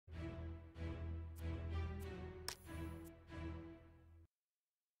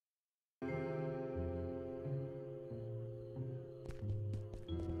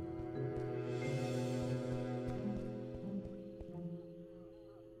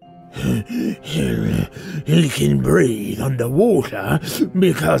He can breathe underwater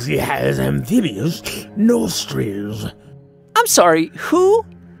because he has amphibious nostrils. I'm sorry, who?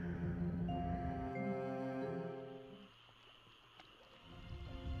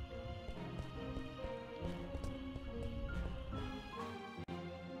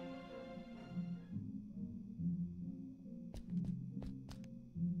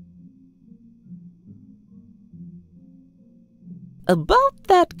 About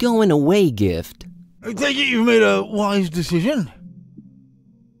that going away gift. I take it you've made a wise decision?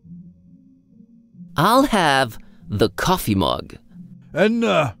 I'll have the coffee mug. An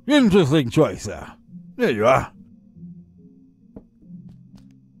interesting choice there. There you are.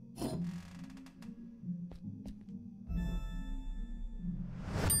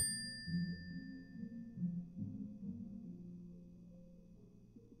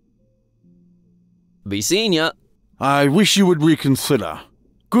 Be seeing ya. I wish you would reconsider.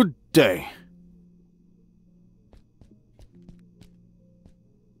 Good day.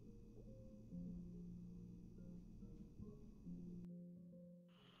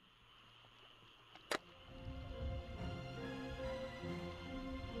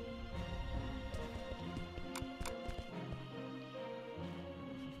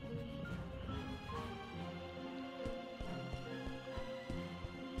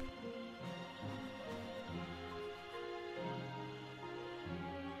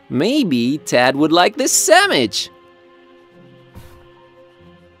 Maybe Tad would like this sandwich.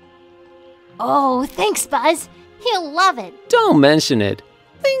 Oh, thanks, Buzz. He'll love it. Don't mention it.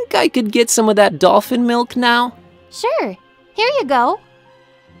 Think I could get some of that dolphin milk now? Sure. Here you go.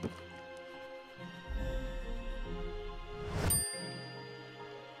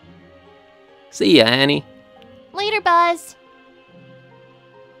 See ya, Annie. Later, Buzz.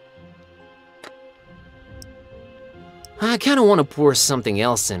 I kinda wanna pour something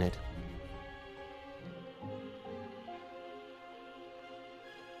else in it.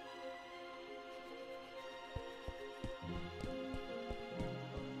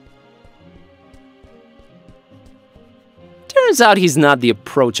 Turns out he's not the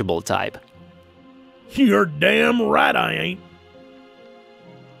approachable type. You're damn right I ain't.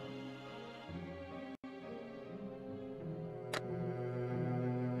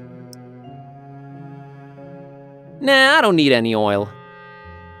 Nah, I don't need any oil.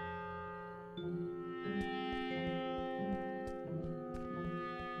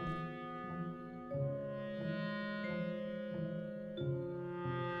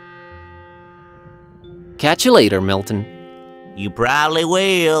 Catch you later, Milton. You probably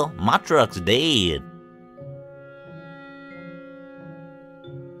will. My truck's dead.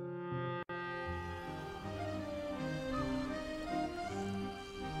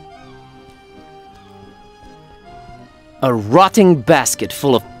 A rotting basket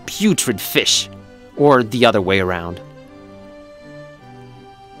full of putrid fish. Or the other way around.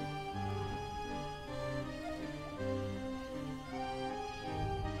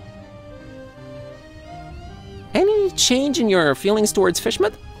 Any change in your feelings towards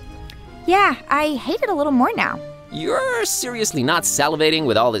Fishmouth? Yeah, I hate it a little more now. You're seriously not salivating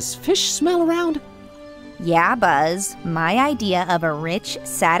with all this fish smell around? Yeah, Buzz. My idea of a rich,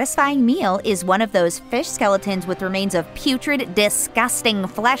 satisfying meal is one of those fish skeletons with remains of putrid, disgusting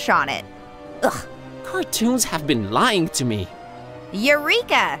flesh on it. Ugh. Cartoons have been lying to me.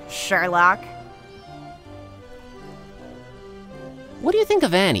 Eureka, Sherlock. What do you think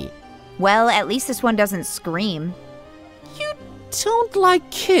of Annie? Well, at least this one doesn't scream. You don't like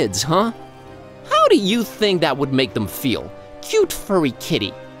kids, huh? How do you think that would make them feel? Cute furry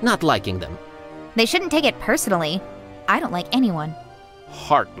kitty, not liking them. They shouldn't take it personally. I don't like anyone.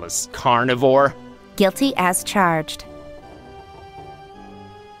 Heartless carnivore. Guilty as charged.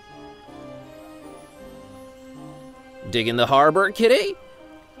 Digging the harbor, kitty?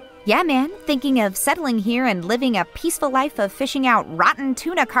 Yeah, man. Thinking of settling here and living a peaceful life of fishing out rotten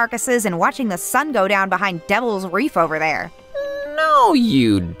tuna carcasses and watching the sun go down behind Devil's Reef over there. No,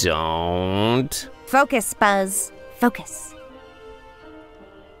 you don't. Focus, Buzz. Focus.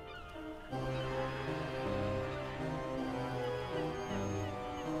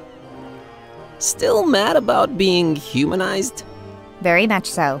 Still mad about being humanized? Very much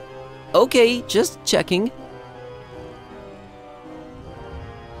so. Okay, just checking.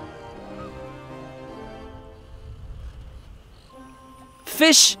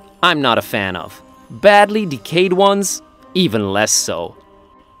 Fish, I'm not a fan of. Badly decayed ones, even less so.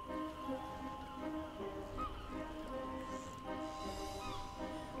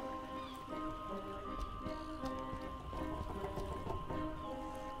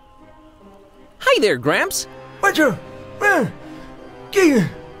 Hi there, Gramps.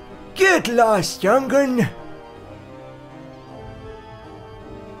 Get lost, young'un.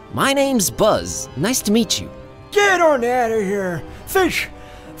 My name's Buzz. Nice to meet you. Get on out of here.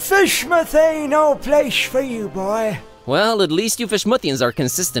 Fishmouth ain't no place for you, boy. Well, at least you Fishmouthians are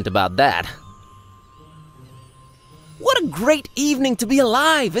consistent about that. What a great evening to be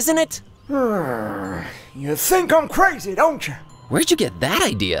alive, isn't it? You think I'm crazy, don't you? Where'd you get that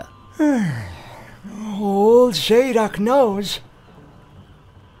idea? Old Zadok knows.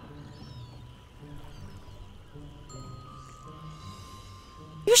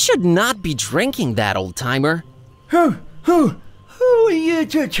 You should not be drinking that, old-timer. Who are you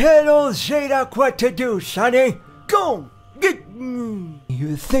to tell old Zadok what to do, sonny? Go, get...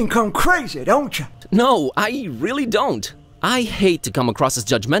 You think I'm crazy, don't you? No, I really don't. I hate to come across as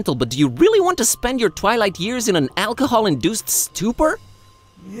judgmental, but do you really want to spend your twilight years in an alcohol-induced stupor?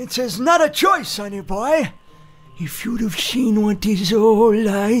 It's not a choice, sonny boy. If you'd have seen what these old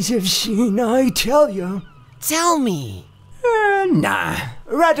eyes have seen, I tell you. Tell me. Nah.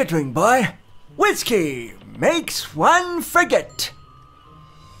 Rather drink, boy. Whiskey makes one forget.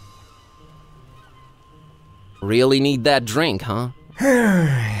 Really need that drink, huh?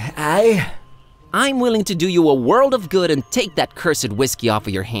 I'm willing to do you a world of good and take that cursed whiskey off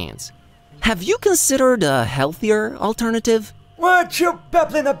of your hands. Have you considered a healthier alternative? What you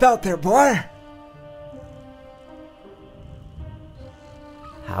babbling about there, boy?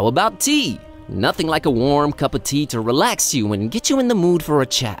 How about tea? Nothing like a warm cup of tea to relax you and get you in the mood for a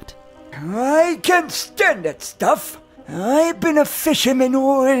chat. I can't stand that stuff. I've been a fisherman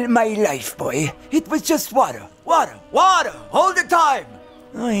all my life, boy. It was just water all the time.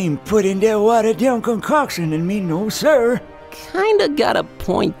 I ain't putting that watered down concoction in me, no sir. Kinda got a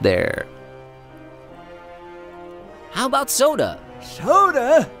point there. How about soda?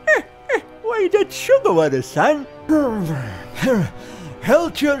 Soda? Why, that's sugar water, son.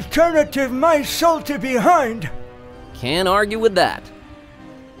 Healthy alternative, my salty behind. Can't argue with that.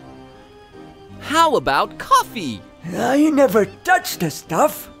 How about coffee? I never touched the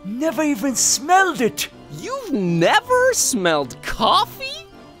stuff. Never even smelled it. You've never smelled coffee?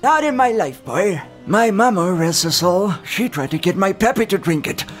 Not in my life, boy. My mama, rest her soul, she tried to get my pappy to drink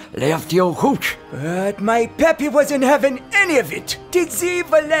it. Left the old hooch. But my pappy wasn't having any of it. Tis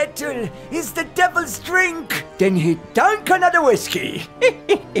evil, little. Is the devil's drink. Then he dunk another whiskey.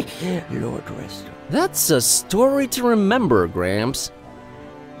 Lord rest her. That's a story to remember, Gramps.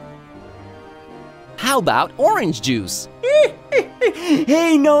 How about orange juice?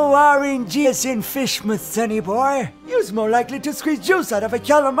 Ain't no orange juice in Fishmouth, sonny boy. You's more likely to squeeze juice out of a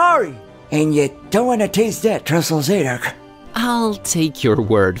calamari. And you don't want to taste that, Trestle Zadok. I'll take your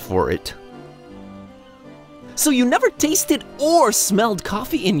word for it. So you never tasted or smelled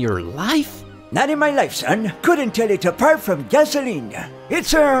coffee in your life? Not in my life, son. Couldn't tell it apart from gasoline.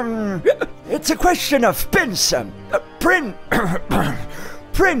 It's a question of principle.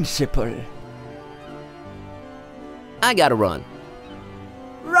 I gotta run.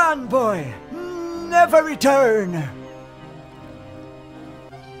 Run, boy. Never return.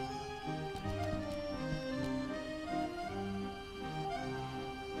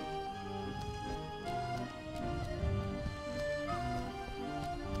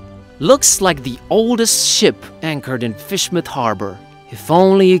 Looks like the oldest ship anchored in Fishmouth Harbor. If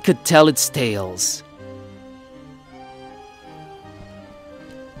only it could tell its tales.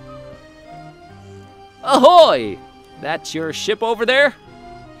 Ahoy! That's your ship over there?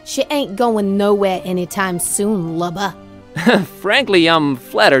 She ain't going nowhere anytime soon, lubber. Frankly, I'm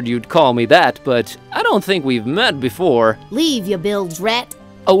flattered you'd call me that, but I don't think we've met before. Leave your bilge, rat.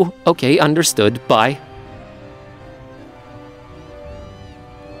 Oh, okay, understood. Bye.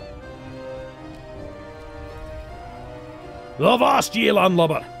 Avast ye,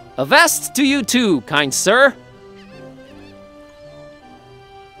 landlubber. Avast to you too, kind sir.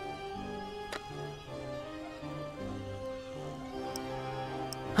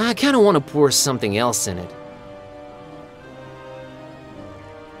 I kinda want to pour something else in it.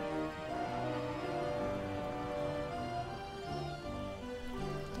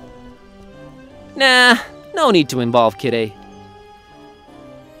 Nah, no need to involve Kid A.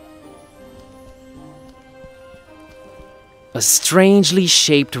 A strangely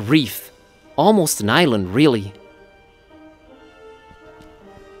shaped reef. Almost an island, really.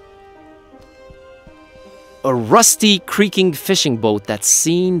 A rusty, creaking fishing boat that's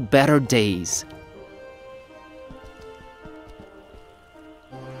seen better days.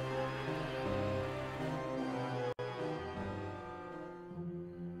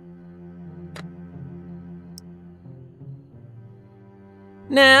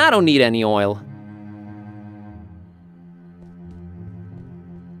 Nah, I don't need any oil.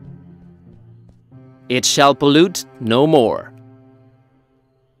 It shall pollute no more.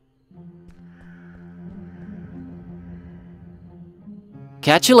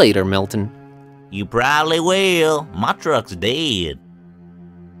 Catch you later, Milton. You probably will. My truck's dead.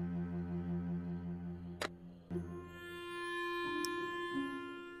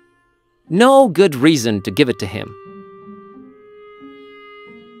 No good reason to give it to him.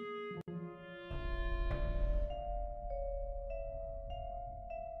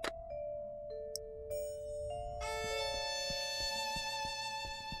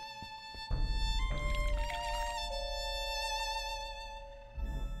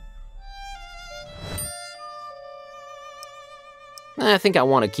 I think I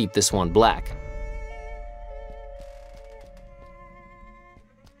want to keep this one black.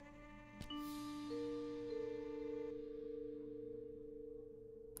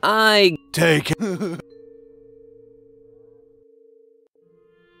 I Take it.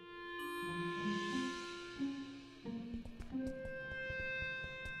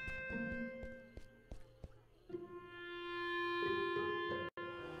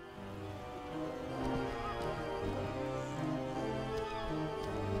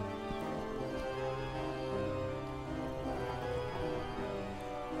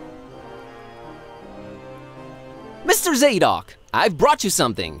 Mr. Zadok, I've brought you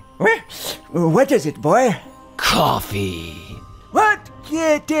something. What is it, boy? Coffee. What?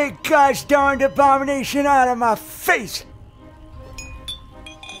 Get that gosh darned abomination out of my face!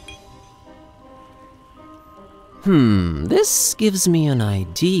 This gives me an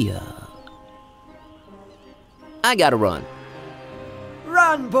idea. I gotta run.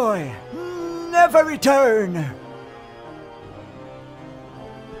 Run, boy! Never return!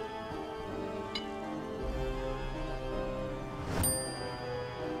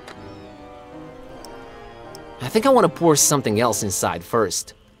 I think I want to pour something else inside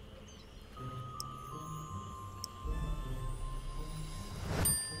first.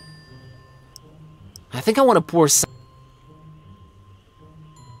 I think I want to pour some...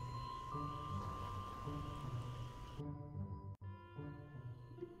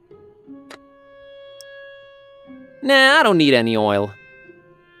 Nah, I don't need any oil.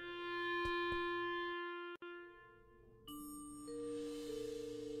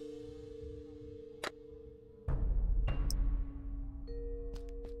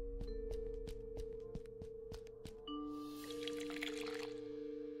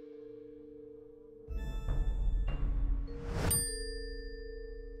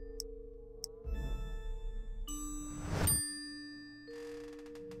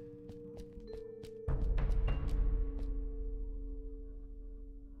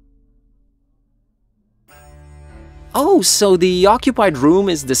 Oh, so the occupied room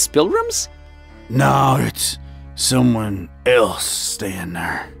is the spill rooms? No, it's someone else staying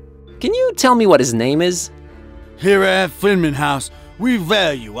there. Can you tell me what his name is? Here at Finman House, we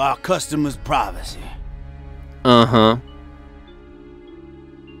value our customers' privacy. Uh-huh.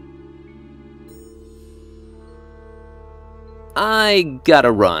 I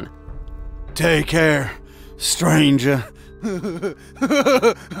gotta run. Take care, stranger.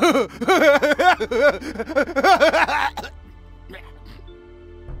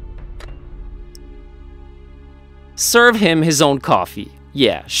 Serve him his own coffee.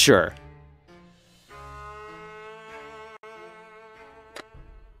 Yeah, sure.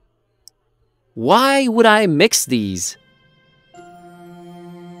 Why would I mix these?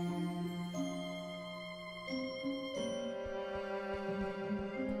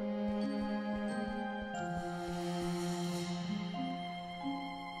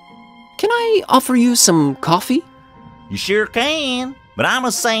 Can I offer you some coffee? You sure can, but I'm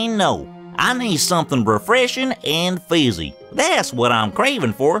a saying no. I need something refreshing and fizzy. That's what I'm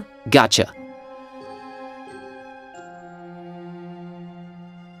craving for. Gotcha.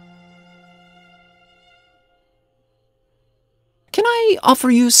 Can I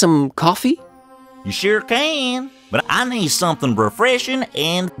offer you some coffee? You sure can, but I need something refreshing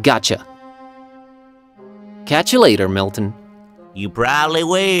and... Gotcha. Catch you later, Milton. You probably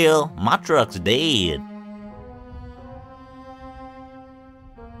will. My truck's dead.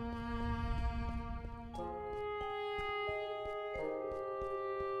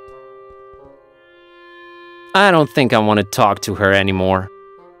 I don't think I want to talk to her anymore.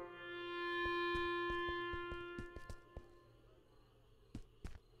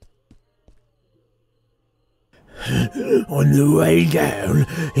 On the way down,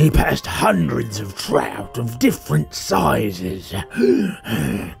 he passed hundreds of trout of different sizes.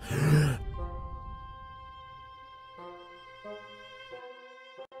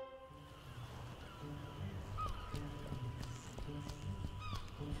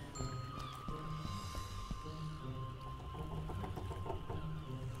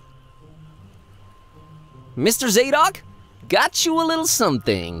 Mr. Zadok, got you a little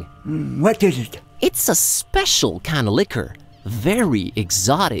something. What is it? It's a special kind of liquor. Very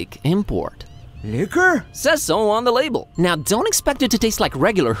exotic import. Liquor? Says so on the label. Now, don't expect it to taste like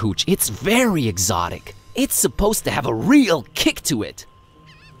regular hooch. It's very exotic. It's supposed to have a real kick to it.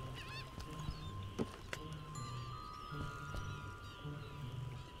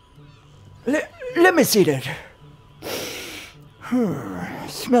 Let me see that.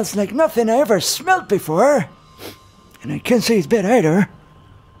 Smells like nothing I ever smelled before. And I can't say it's bad either.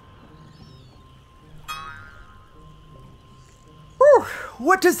 Whew,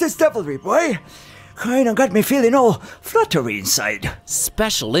 what is this devilry, boy? Kinda got me feeling all fluttery inside.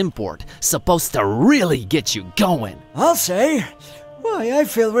 Special import, supposed to really get you going. I'll say. Why, I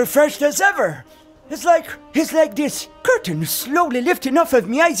feel refreshed as ever. It's like this curtain slowly lifting off of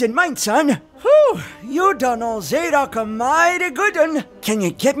me eyes and mind, son. Whew, you done old Zadok a mighty good one. Can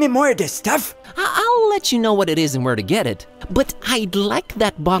you get me more of this stuff? I'll let you know what it is and where to get it. But I'd like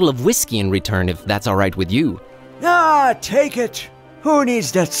that bottle of whiskey in return if that's all right with you. Ah, take it. Who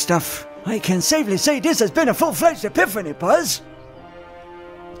needs that stuff? I can safely say this has been a full-fledged epiphany, Buzz.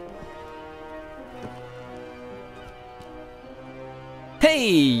 Hey,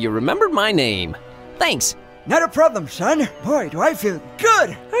 you remembered my name. Thanks. Not a problem, son. Boy, do I feel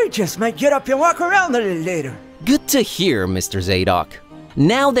good. I just might get up and walk around a little later. Good to hear, Mr. Zadok.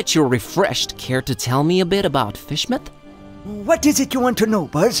 Now that you're refreshed, care to tell me a bit about Fishmouth? What is it you want to know,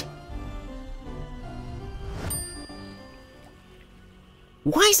 Buzz?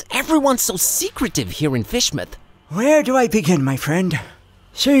 Why is everyone so secretive here in Fishmouth? Where do I begin, my friend?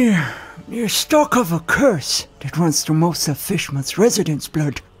 See, you're stuck of a curse that runs through most of Fishmouth's residents'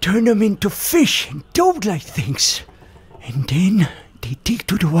 blood. Turn them into fish and dog-like things. And then they dig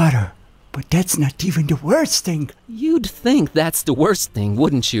to the water. But that's not even the worst thing. You'd think that's the worst thing,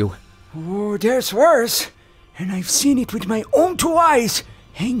 wouldn't you? Oh, there's worse. And I've seen it with my own two eyes,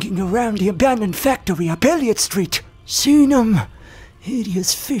 hanging around the abandoned factory up Elliott Street. Seen them.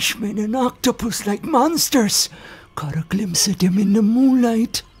 Hideous fishmen and octopus-like monsters. Caught a glimpse of them in the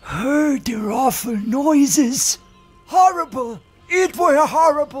moonlight. Heard their awful noises. Horrible. It were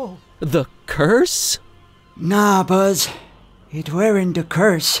horrible. The curse? Nah, Buzz. It weren't the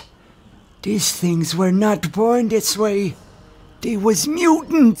curse. These things were not born this way. They was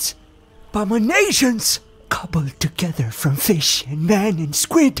mutants. Abominations. Cobbled together from fish and man and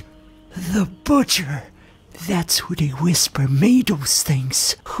squid. The butcher. That's who they whisper made those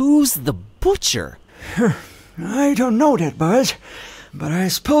things. Who's the butcher? I don't know that, Buzz. But I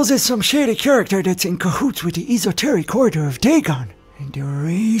suppose it's some shady character that's in cahoots with the esoteric order of Dagon. And they're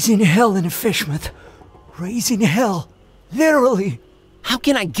raising hell in Fishmouth. Raising hell. Literally. How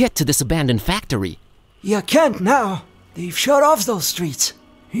can I get to this abandoned factory? You can't now. They've shut off those streets.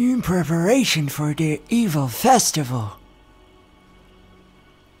 In preparation for their evil festival.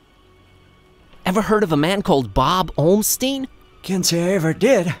 Ever heard of a man called Bob Olmstein? Can't say I ever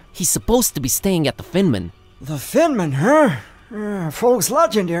did. He's supposed to be staying at the Finman. The Finman, huh? Folks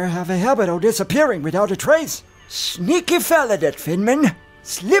lodging there have a habit of disappearing without a trace. Sneaky fella, that Finman.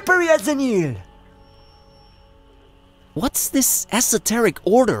 Slippery as an eel. What's this esoteric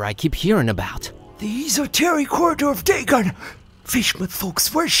order I keep hearing about? The esoteric order of Dagon. Fishmouth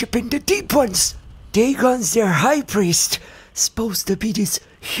folks worshipping the deep ones. Dagon's their high priest. Supposed to be this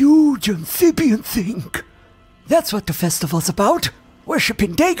huge amphibian thing. That's what the festival's about.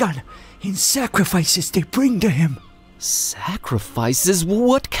 Worshipping Dagon in sacrifices they bring to him. Sacrifices?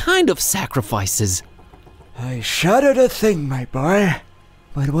 What kind of sacrifices? I shudder to think, my boy.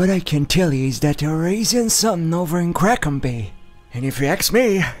 But what I can tell you is that they're raising something over in Crackham Bay. And if you ask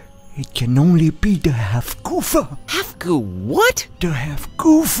me, it can only be the half-goofa. What? The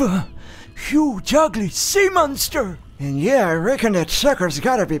half-goofa. Huge, ugly sea monster. And yeah, I reckon that sucker's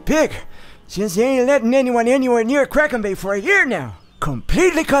gotta be big, since they ain't letting anyone anywhere near Crackham Bay for a year now.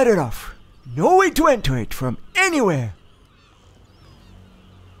 Completely cut it off. No way to enter it from anywhere.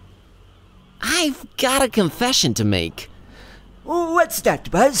 I've got a confession to make. What's that,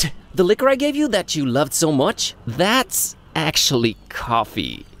 Buzz? The liquor I gave you that you loved so much, that's actually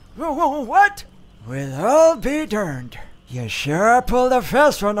coffee. What? Well, I'll be darned. You sure pulled a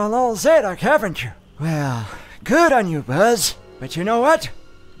fast one on old Zadok, haven't you? Well, good on you, Buzz. But you know what?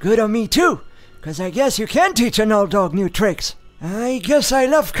 Good on me too, 'cause I guess you can teach an old dog new tricks. I guess I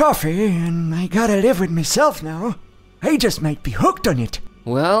love coffee, and I gotta live with myself now. I just might be hooked on it.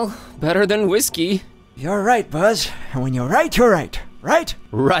 Well, better than whiskey. You're right, Buzz. And when you're right, right?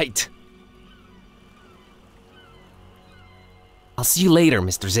 Right. I'll see you later,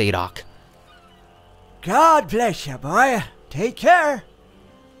 Mr. Zadok. God bless you, boy. Take care.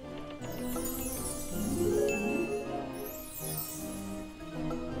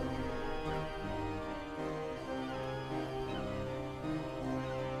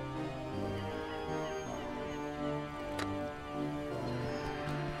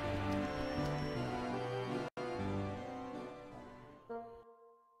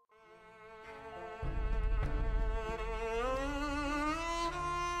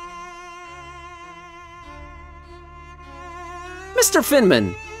 Mr.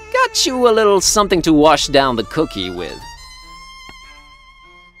 Finman, got you a little something to wash down the cookie with.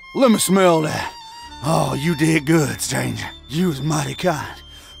 Let me smell that. Oh, you did good, stranger. You was mighty kind.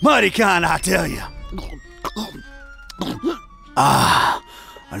 Mighty kind, I tell you. Ah,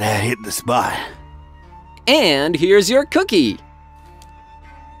 that hit the spot. And here's your cookie.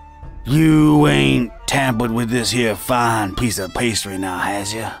 You ain't tampered with this here fine piece of pastry now,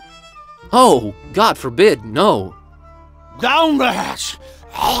 has ya? Oh, God forbid, no. Down the hatch.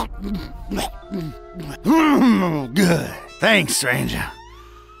 Good. Thanks, stranger.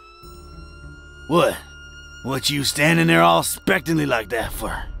 What you standing there all expectantly like that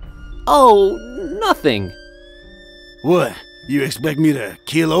for? Oh, nothing. What? You expect me to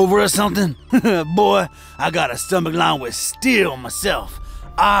keel over or something? Boy, I got a stomach lined with steel myself.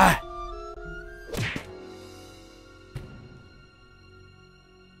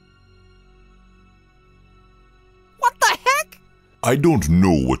 What the heck? I don't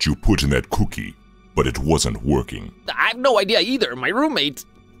know what you put in that cookie, but it wasn't working. I have no idea either. My roommate...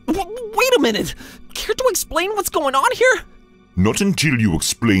 Wait a minute. Care to explain what's going on here? Not until you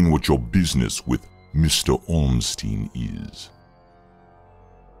explain what your business with Mr. Ormstein is.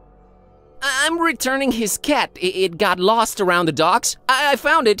 I'm returning his cat. It got lost around the docks. I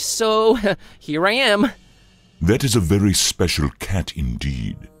found it, so here I am. That is a very special cat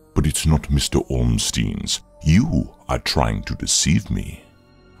indeed, but it's not Mr. Ormstein's. You are trying to deceive me.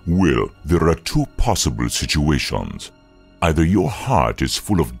 Well, there are two possible situations. Either your heart is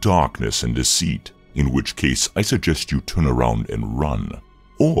full of darkness and deceit, in which case I suggest you turn around and run,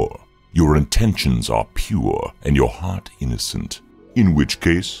 or your intentions are pure and your heart innocent, in which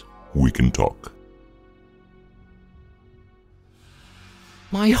case we can talk.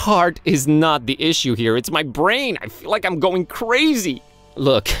 My heart is not the issue here. It's my brain. I feel like I'm going crazy.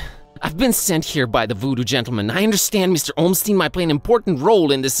 Look, I've been sent here by the voodoo gentleman. I understand Mr. Ormstein might play an important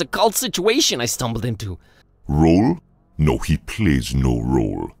role in this occult situation I stumbled into. Role? No, he plays no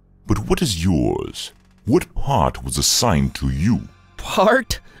role. But what is yours? What part was assigned to you?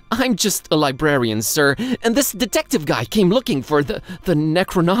 Part? I'm just a librarian, sir, and this detective guy came looking for the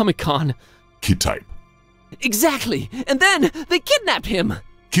Necronomicon. Kid-type. Exactly, and then they kidnapped him.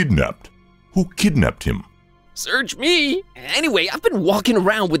 Kidnapped? Who kidnapped him? Search me. Anyway, I've been walking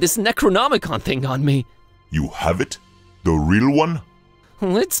around with this Necronomicon thing on me. You have it? The real one?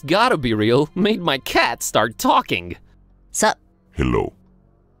 Well, it's gotta be real. Made my cat start talking. Sup? Hello.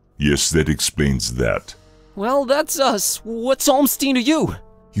 Yes, that explains that. Well, that's us. What's Ormstein to you?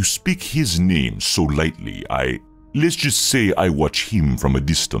 You speak his name so lightly, let's just say I watch him from a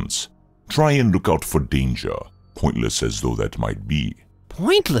distance. Try and look out for danger, pointless as though that might be.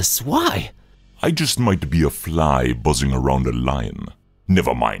 Pointless? Why? I just might be a fly buzzing around a lion.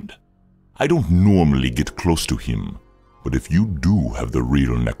 Never mind. I don't normally get close to him, but if you do have the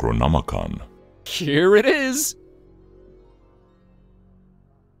real Necronomicon... Here it is.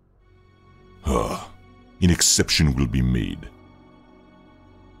 An exception will be made.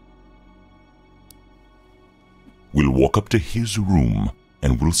 We'll walk up to his room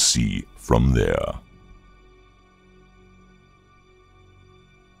and we'll see from there.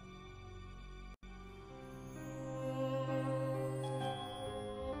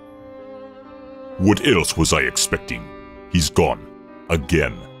 What else was I expecting? He's gone.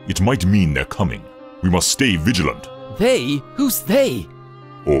 Again. It might mean they're coming. We must stay vigilant. They? Who's they?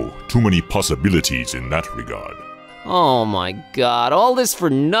 Oh, too many possibilities in that regard. Oh my god, all this for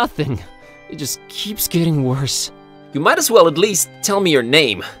nothing. It just keeps getting worse. You might as well at least tell me your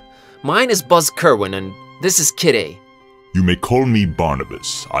name. Mine is Buzz Kerwin, and this is Kid A. You may call me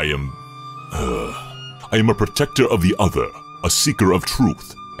Barnabas. I am a protector of the other, a seeker of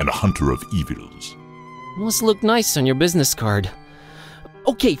truth, and a hunter of evils. Must look nice on your business card.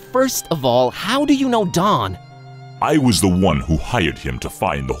 Okay, first of all, how do you know Don? I was the one who hired him to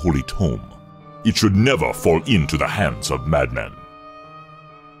find the Holy Tome. It should never fall into the hands of madmen.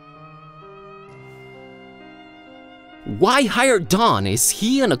 Why hire Don? Is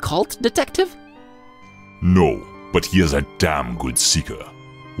he an occult detective? No, but he is a damn good seeker.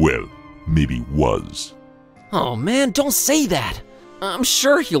 Well, maybe was. Oh man, don't say that. I'm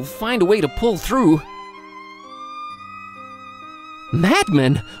sure he'll find a way to pull through.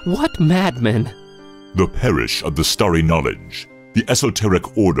 Madmen? What madmen? The Parish of the Starry Knowledge, the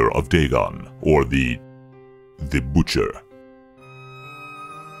Esoteric Order of Dagon, or the Butcher.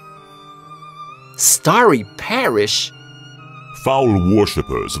 Starry Parish? Foul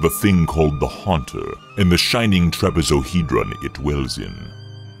worshippers of a thing called the Haunter, and the shining trapezohedron it dwells in.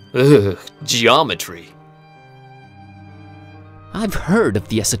 Ugh, geometry. I've heard of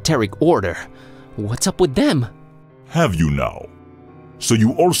the Esoteric Order. What's up with them? Have you now? So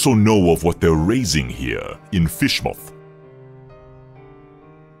you also know of what they're raising here in Fishmouth?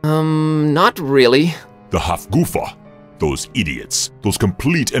 Not really. The Hafgufa. Those idiots. Those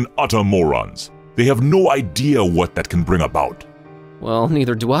complete and utter morons. They have no idea what that can bring about. Well,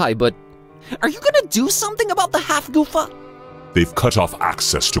 neither do I, but... Are you gonna do something about the Hafgufa? They've cut off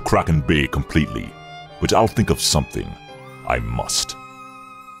access to Kraken Bay completely. But I'll think of something. I must.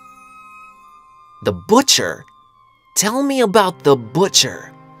 The Butcher? Tell me about the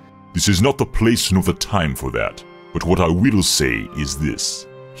Butcher. This is not the place nor the time for that. But what I will say is this.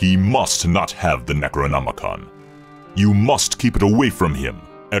 He must not have the Necronomicon. You must keep it away from him,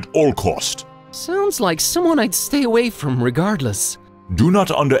 at all cost. Sounds like someone I'd stay away from regardless. Do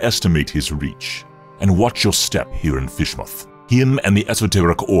not underestimate his reach, and watch your step here in Fishmouth. Him and the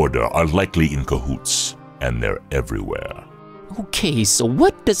Esoteric Order are likely in cahoots, and they're everywhere. Okay, so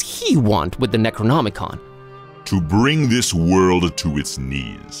what does he want with the Necronomicon? To bring this world to its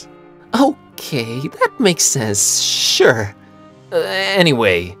knees. Okay, that makes sense, sure.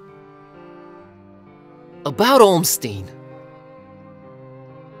 Anyway. About Olmstein.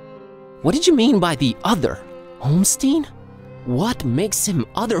 What did you mean by the other? Olmstein? What makes him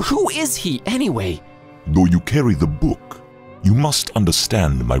other? Who is he, anyway? Though you carry the book, you must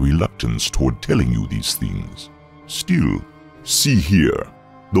understand my reluctance toward telling you these things. Still, see here,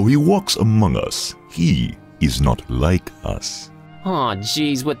 though he walks among us, he is not like us. Aw,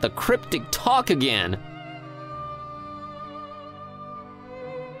 geez, with the cryptic talk again.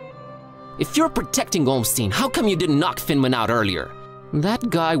 If you're protecting Olmstein, how come you didn't knock Finman out earlier? That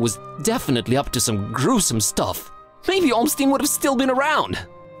guy was definitely up to some gruesome stuff. Maybe Olmstein would have still been around.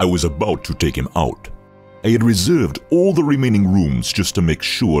 I was about to take him out. I had reserved all the remaining rooms just to make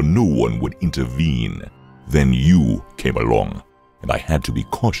sure no one would intervene. Then you came along, and I had to be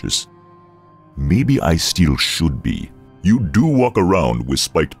cautious. Maybe I still should be. You do walk around with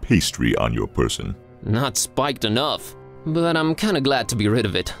spiked pastry on your person. Not spiked enough, but I'm kinda glad to be rid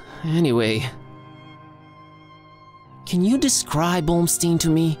of it. Anyway, can you describe Olmstein to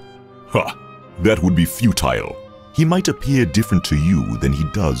me? Ha! That would be futile. He might appear different to you than he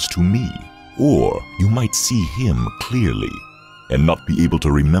does to me. Or you might see him clearly and not be able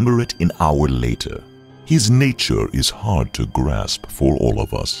to remember it an hour later. His nature is hard to grasp for all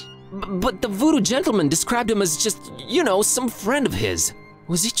of us. But the voodoo gentleman described him as just, you know, some friend of his.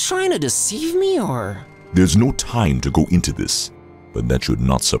 Was he trying to deceive me, or? There's no time to go into this, but that should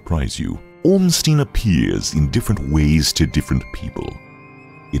not surprise you. Olmstein appears in different ways to different people.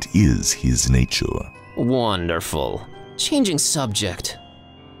 It is his nature. Wonderful. Changing subject.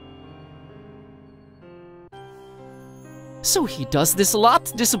 So he does this a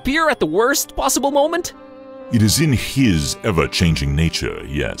lot? Disappear at the worst possible moment? It is in his ever-changing nature,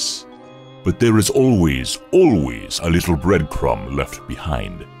 yes. But there is always a little breadcrumb left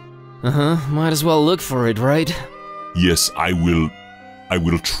behind. Might as well look for it, right? Yes, I will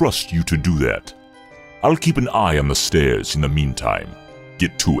trust you to do that. I'll keep an eye on the stairs in the meantime.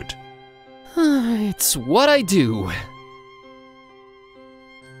 Get to it. It's what I do.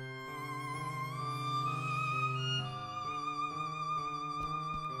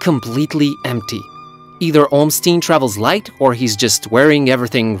 Completely empty. Either Olmstein travels light, or he's just wearing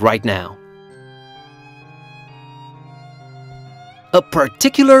everything right now. A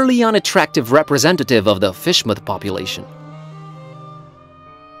particularly unattractive representative of the Fishmouth population.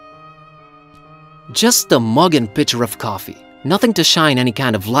 Just a mug and pitcher of coffee. Nothing to shine any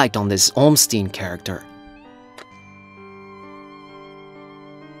kind of light on this Olmstein character.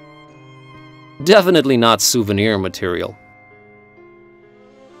 Definitely not souvenir material.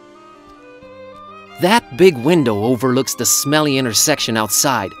 That big window overlooks the smelly intersection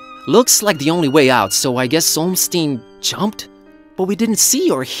outside. Looks like the only way out, so I guess Olmstein jumped? But we didn't see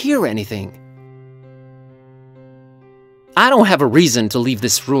or hear anything. I don't have a reason to leave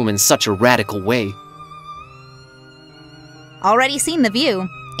this room in such a radical way. Already seen the view.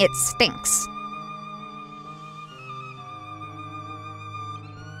 It stinks.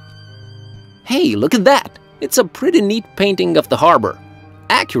 Hey, look at that! It's a pretty neat painting of the harbor.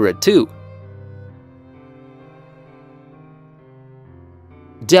 Accurate, too.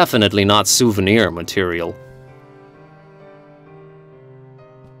 Definitely not souvenir material.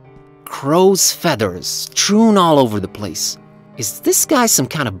 Crow's feathers strewn all over the place. Is this guy some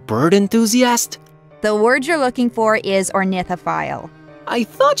kind of bird enthusiast? The word you're looking for is ornithophile. I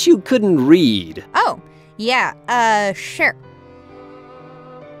thought you couldn't read. Oh, yeah, sure.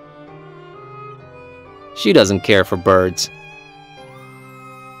 She doesn't care for birds.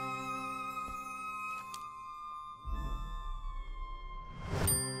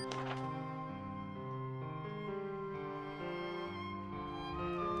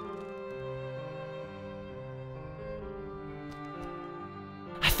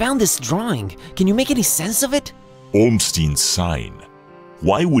 found this drawing. Can you make any sense of it? Ormstein's sign.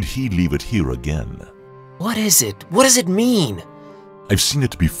 Why would he leave it here again? What is it? What does it mean? I've seen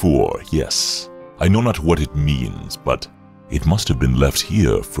it before, yes. I know not what it means, but it must have been left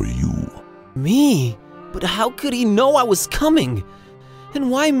here for you. Me? But how could he know I was coming?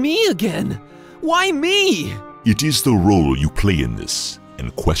 And why me again? Why me? It is the role you play in this,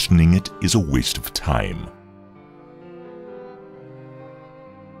 and questioning it is a waste of time.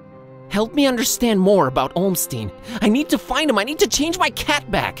 Help me understand more about Ormstein. I need to find him. I need to change my cat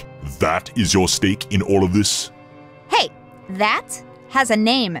back. That is your stake in all of this? Hey, that has a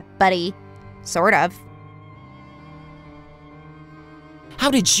name, buddy. Sort of. How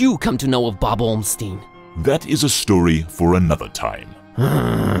did you come to know of Bob Ormstein? That is a story for another time.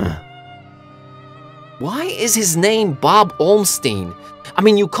 Why is his name Bob Ormstein? I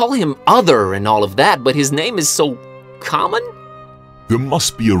mean, you call him Other and all of that, but his name is so common? There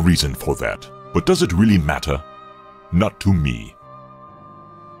must be a reason for that, but does it really matter? Not to me.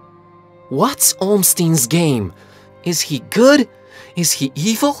 What's Ormstein's game? Is he good? Is he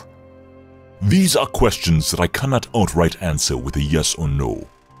evil? These are questions that I cannot outright answer with a yes or no.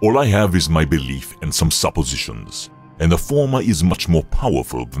 All I have is my belief and some suppositions, and the former is much more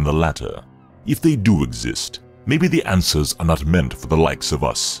powerful than the latter. If they do exist, maybe the answers are not meant for the likes of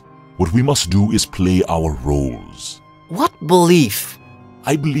us. What we must do is play our roles. What belief?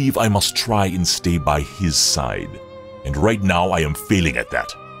 I believe I must try and stay by his side, and right now I am failing at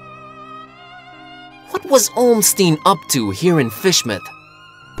that. What was Ormstein up to here in Fishmouth?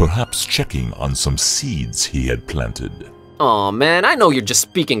 Perhaps checking on some seeds he had planted. Aw man, I know you're just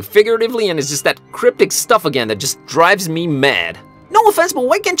speaking figuratively and it's just that cryptic stuff again that just drives me mad. No offense, but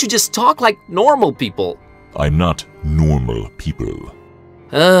why can't you just talk like normal people? I'm not normal people.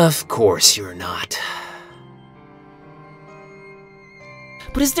 Of course you're not.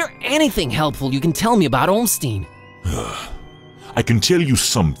 But is there anything helpful you can tell me about Ormstein? I can tell you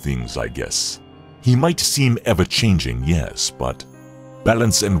some things, I guess. He might seem ever-changing, yes, but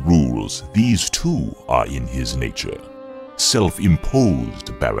balance and rules, these too are in his nature.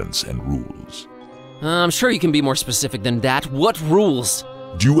 Self-imposed balance and rules. I'm sure you can be more specific than that. What rules?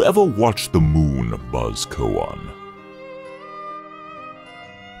 Do you ever watch the moon buzz koan?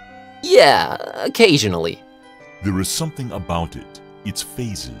 Yeah, occasionally. There is something about it, its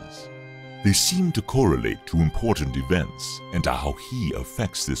phases. They seem to correlate to important events and to how he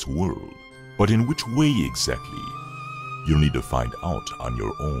affects this world. But in which way exactly? You'll need to find out on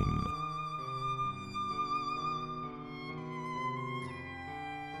your own.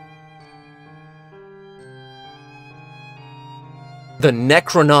 The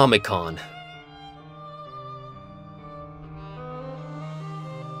Necronomicon.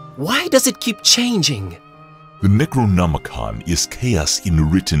 Why does it keep changing? The Necronomicon is chaos in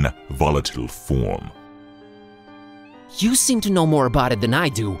written, volatile form. You seem to know more about it than I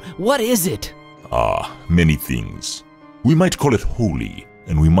do. What is it? Many things. We might call it holy,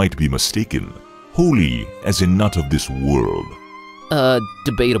 and we might be mistaken. Holy as in not of this world.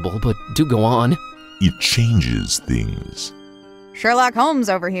 Debatable, but do go on. It changes things. Sherlock Holmes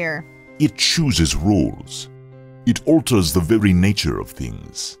over here. It chooses roles. It alters the very nature of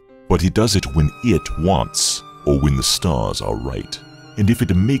things. But it does it when it wants, or when the stars are right. And if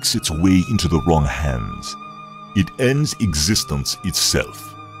it makes its way into the wrong hands, it ends existence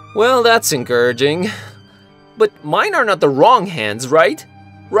itself. Well, that's encouraging. But mine are not the wrong hands, right?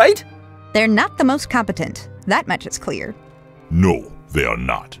 Right? They're not the most competent. That much is clear. No, they are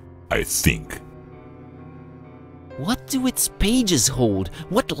not, I think. What do its pages hold?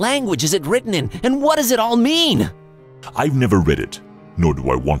 What language is it written in? And what does it all mean? I've never read it, nor do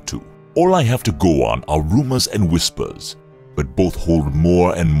I want to. All I have to go on are rumors and whispers, but both hold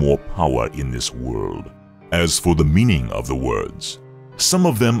more and more power in this world. As for the meaning of the words, some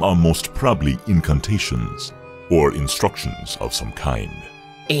of them are most probably incantations, or instructions of some kind.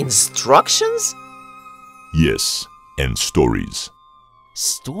 Instructions? Yes, and stories.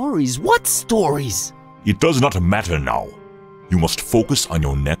 Stories? What stories? It does not matter now. You must focus on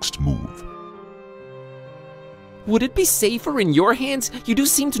your next move. Would it be safer in your hands? You do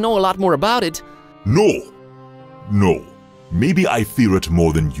seem to know a lot more about it. No! No. Maybe I fear it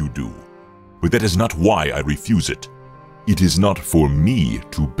more than you do. But that is not why I refuse it. It is not for me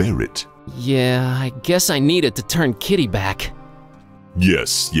to bear it. Yeah, I guess I need it to turn Kitty back.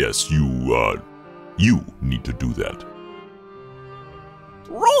 Yes, you need to do that.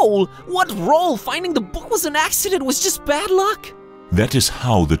 Roll? What roll? Finding the book was an accident, was just bad luck? That is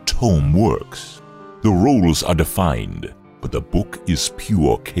how the tome works. The roles are defined, but the book is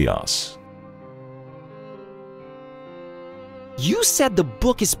pure chaos. You said the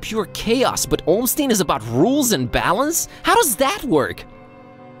book is pure chaos, but Olmstein is about rules and balance? How does that work?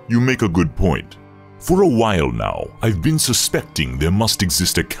 You make a good point. For a while now, I've been suspecting there must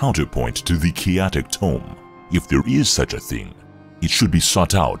exist a counterpoint to the chaotic tome. If there is such a thing, it should be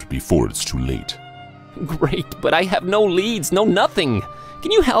sought out before it's too late. Great, but I have no leads, no nothing.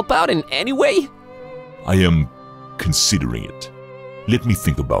 Can you help out in any way? I am considering it. Let me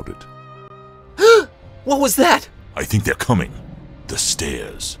think about it. What was that? I think they're coming. The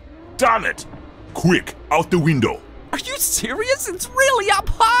stairs. Damn it! Quick, out the window. Are you serious? It's really up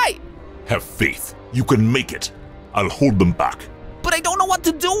high! Have faith. You can make it. I'll hold them back. But I don't know what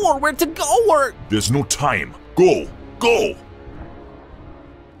to do or where to go or... There's no time. Go! Go!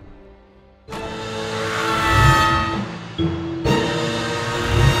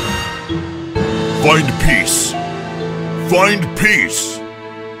 Find peace! Find peace!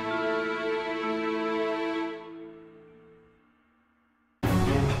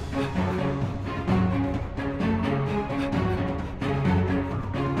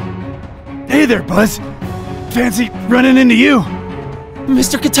 Hey there, Buzz. Fancy running into you.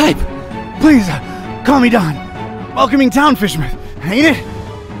 Mr. Ktype! Please, call me Don. Welcoming town, Fishman, ain't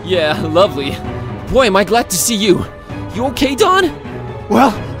it? Yeah, lovely. Boy, am I glad to see you. You okay, Don? Well,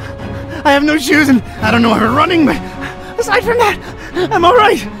 I have no shoes and I don't know how to running, but aside from that, I'm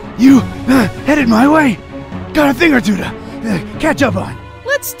alright. You headed my way. Got a thing or two to catch up on.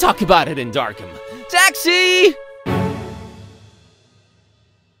 Let's talk about it in Darkham. Taxi!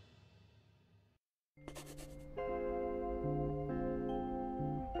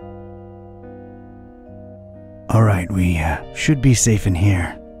 Alright, we should be safe in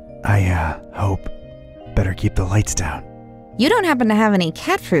here. I hope. Better keep the lights down. You don't happen to have any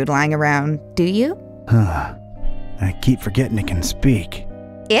cat food lying around, do you? Huh. I keep forgetting it can speak.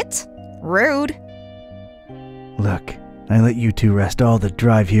 It? Rude. Look, I let you two rest all the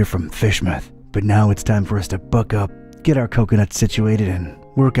drive here from Fishmouth, but now it's time for us to buck up, get our coconuts situated, and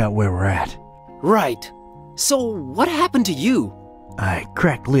work out where we're at. Right. So, what happened to you? I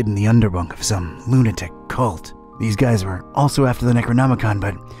cracked lid in the underbunk of some lunatic cult. These guys were also after the Necronomicon,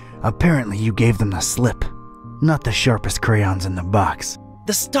 but apparently you gave them the slip. Not the sharpest crayons in the box.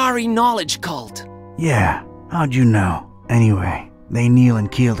 The Starry Knowledge Cult. Yeah, how'd you know? Anyway, they kneel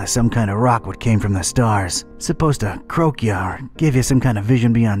and keel to some kind of rock what came from the stars. Supposed to croak ya or give you some kind of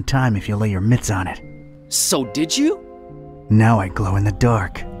vision beyond time if you lay your mitts on it. So did you? Now I glow in the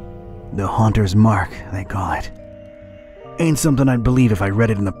dark. The Haunter's Mark, they call it. Ain't something I'd believe if I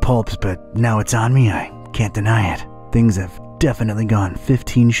read it in the pulps, but now it's on me, I can't deny it. Things have definitely gone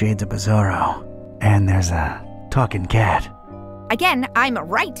 15 shades of bizarro. And there's a talking cat. Again, I'm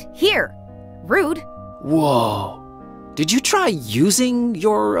right here. Rude. Whoa. Did you try using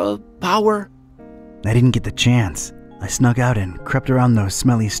your, power? I didn't get the chance. I snuck out and crept around those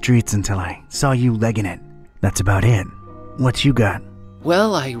smelly streets until I saw you legging it. That's about it. What you got?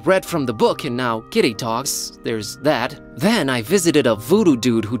 Well, I read from the book and now Kitty talks. There's that. Then I visited a voodoo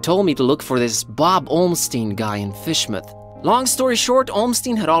dude who told me to look for this Bob Olmstein guy in Fishmouth. Long story short,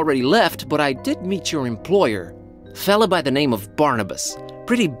 Olmstein had already left, but I did meet your employer. Fella by the name of Barnabas.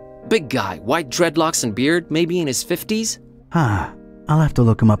 Pretty big guy, white dreadlocks and beard, maybe in his 50s. Huh. I'll have to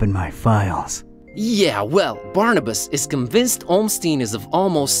look him up in my files. Yeah, well, Barnabas is convinced Olmstein is of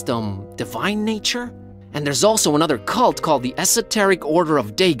almost, divine nature. And there's also another cult called the Esoteric Order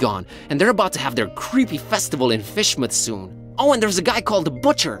of Dagon, and they're about to have their creepy festival in Fishmouth soon. Oh, and there's a guy called the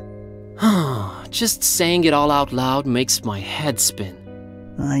Butcher. Just saying it all out loud makes my head spin.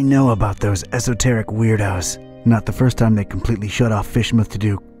 I know about those esoteric weirdos. Not the first time they completely shut off Fishmouth to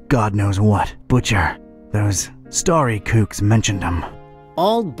do God knows what. Butcher. Those starry kooks mentioned him.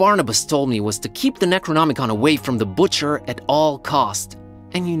 All Barnabas told me was to keep the Necronomicon away from the Butcher at all cost.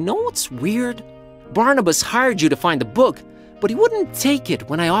 And you know what's weird? Barnabas hired you to find the book, but he wouldn't take it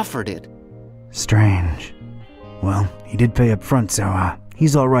when I offered it. Strange. Well, he did pay up front, so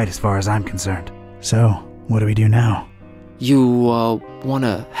he's alright as far as I'm concerned. So, what do we do now? You,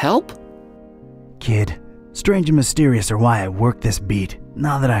 wanna help? Kid, strange and mysterious are why I work this beat.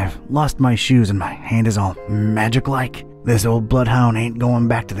 Now that I've lost my shoes and my hand is all magic-like, this old bloodhound ain't going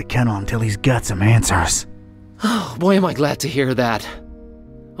back to the kennel until he's got some answers. Oh, boy, am I glad to hear that.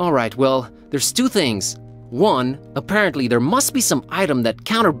 Alright, well, there's two things. One, apparently there must be some item that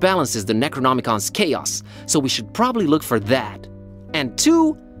counterbalances the Necronomicon's chaos, so we should probably look for that. And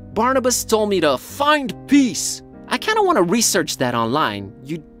two, Barnabas told me to find peace. I kinda wanna research that online.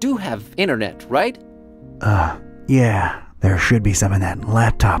 You do have internet, right? Yeah, there should be some in that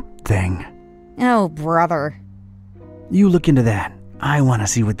laptop thing. Oh, brother. You look into that. I wanna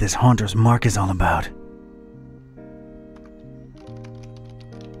see what this Haunter's Mark is all about.